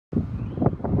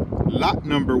Lot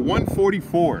number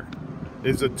 144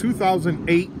 is a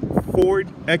 2008 Ford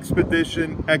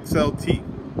Expedition XLT.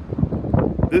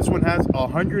 This one has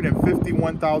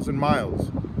 151,000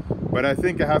 miles, but I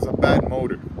think it has a bad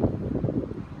motor.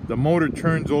 The motor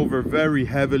turns over very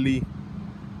heavily.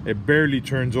 It barely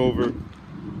turns over,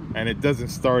 and it doesn't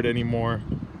start anymore.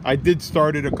 I did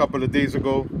start it a couple of days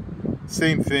ago.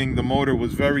 Same thing, the motor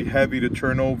was very heavy to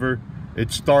turn over.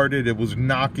 It started, it was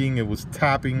knocking, it was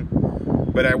tapping,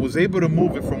 but I was able to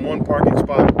move it from one parking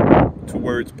spot to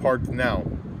where it's parked now.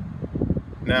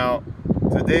 Now,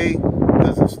 today, it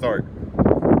doesn't start.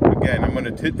 Again, I'm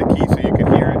gonna hit the key so you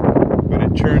can hear it, but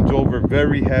it turns over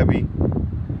very heavy.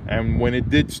 And when it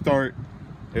did start,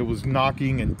 it was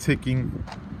knocking and ticking.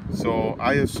 So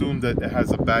I assume that it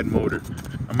has a bad motor.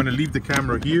 I'm gonna leave the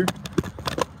camera here,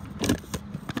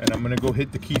 and I'm gonna go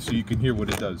hit the key so you can hear what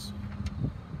it does.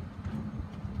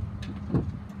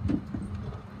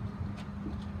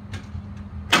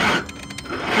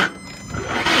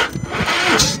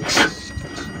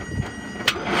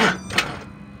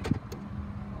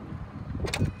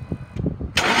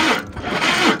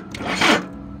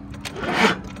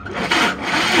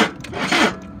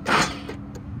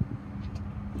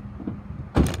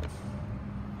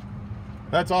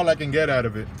 That's all I can get out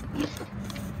of it.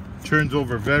 Turns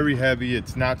over very heavy,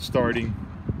 it's not starting.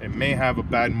 It may have a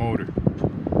bad motor.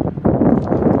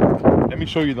 Let me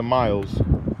show you the miles,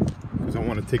 because I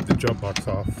want to take the jump box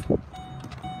off.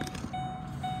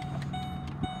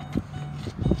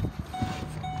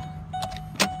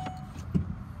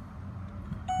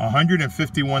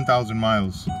 $151,000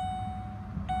 miles.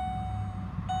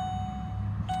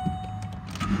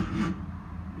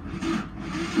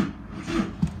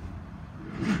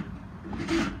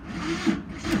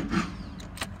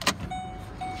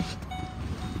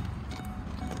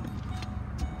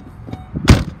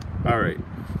 All right,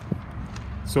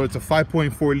 so it's a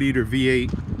 5.4 liter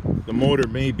V8. The motor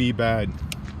may be bad.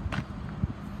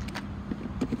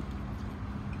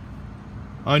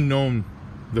 Unknown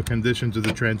the conditions of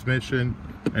the transmission,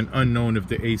 and unknown if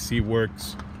the AC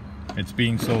works. It's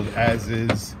being sold as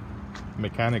is.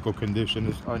 Mechanical condition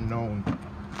is unknown.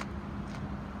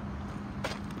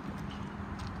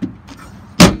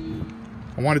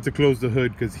 I wanted to close the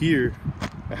hood because here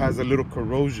it has a little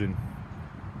corrosion.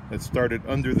 It started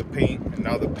under the paint, and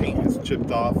now the paint has chipped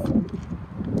off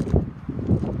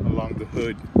along the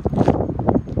hood.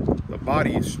 The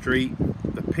body is straight.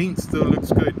 The paint still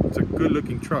looks good. It's a good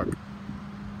looking truck.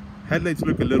 Headlights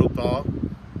look a little tall.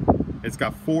 It's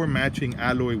got 4 matching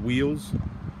alloy wheels.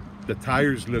 The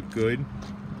tires look good.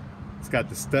 It's got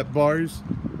the step bars,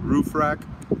 roof rack,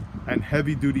 and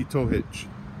heavy duty tow hitch.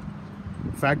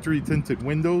 Factory tinted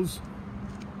windows.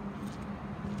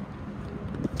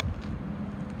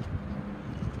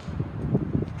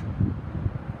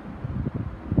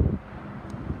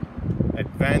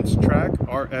 Advanced track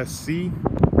RSC,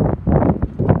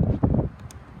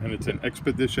 and it's an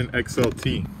Expedition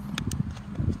XLT.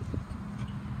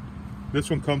 This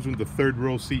one comes with the 3rd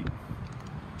row seat.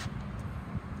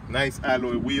 Nice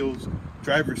alloy wheels.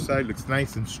 Driver's side looks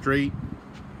nice and straight.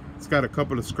 It's got a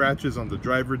couple of scratches on the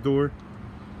driver door.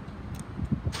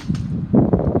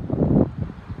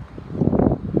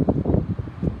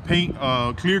 Paint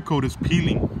clear coat is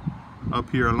peeling up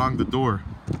here along the door.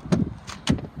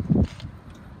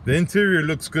 The interior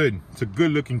looks good. It's a good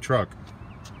looking truck.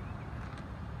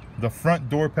 The front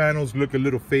door panels look a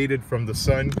little faded from the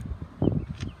sun.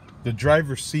 The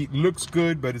driver's seat looks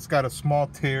good, but it's got a small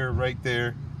tear right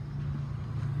there.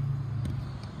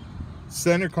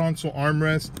 Center console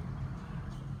armrest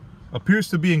appears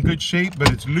to be in good shape,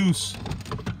 but it's loose,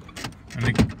 and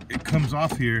it comes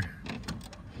off here.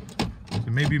 So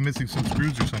maybe missing some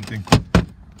screws or something.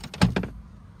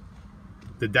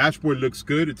 The dashboard looks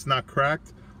good. It's not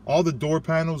cracked. All the door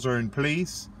panels are in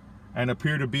place and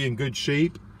appear to be in good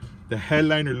shape. The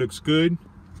headliner looks good.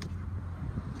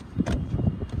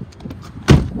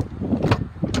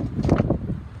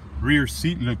 Rear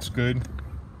seat looks good.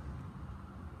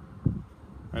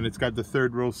 And it's got the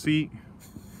 3rd row seat.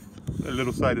 The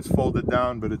little side is folded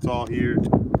down, but it's all here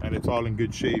and it's all in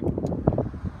good shape.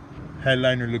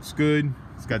 Headliner looks good.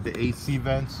 It's got the AC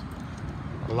vents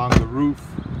along the roof.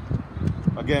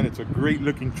 Again, it's a great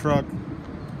looking truck,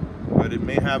 but it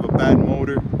may have a bad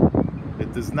motor.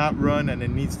 It does not run, and it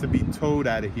needs to be towed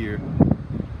out of here.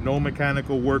 No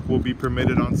mechanical work will be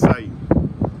permitted on site.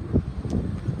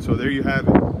 So there you have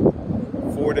it.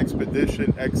 Ford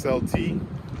Expedition XLT.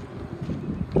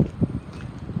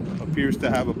 Appears to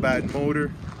have a bad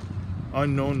motor.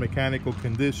 Unknown mechanical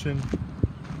condition.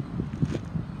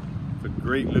 It's a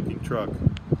great looking truck.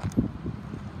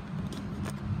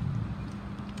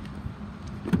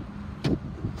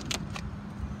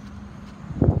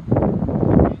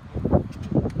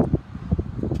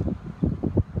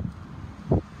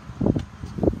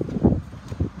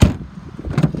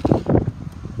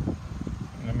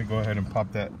 go ahead and pop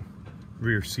that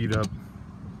rear seat up.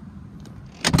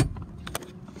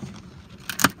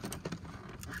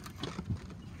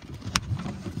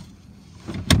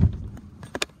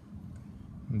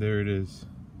 There it is.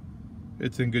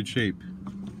 It's in good shape.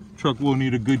 Truck will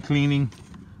need a good cleaning,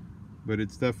 but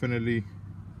it's definitely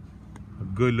a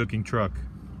good looking truck.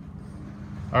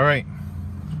 All right.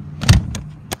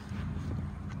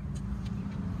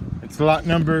 It's lot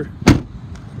number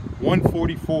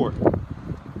 144.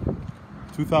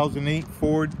 2008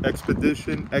 Ford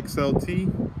Expedition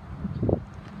XLT.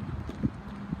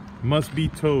 Must be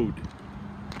towed.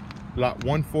 Lot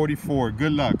 144.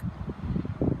 Good luck.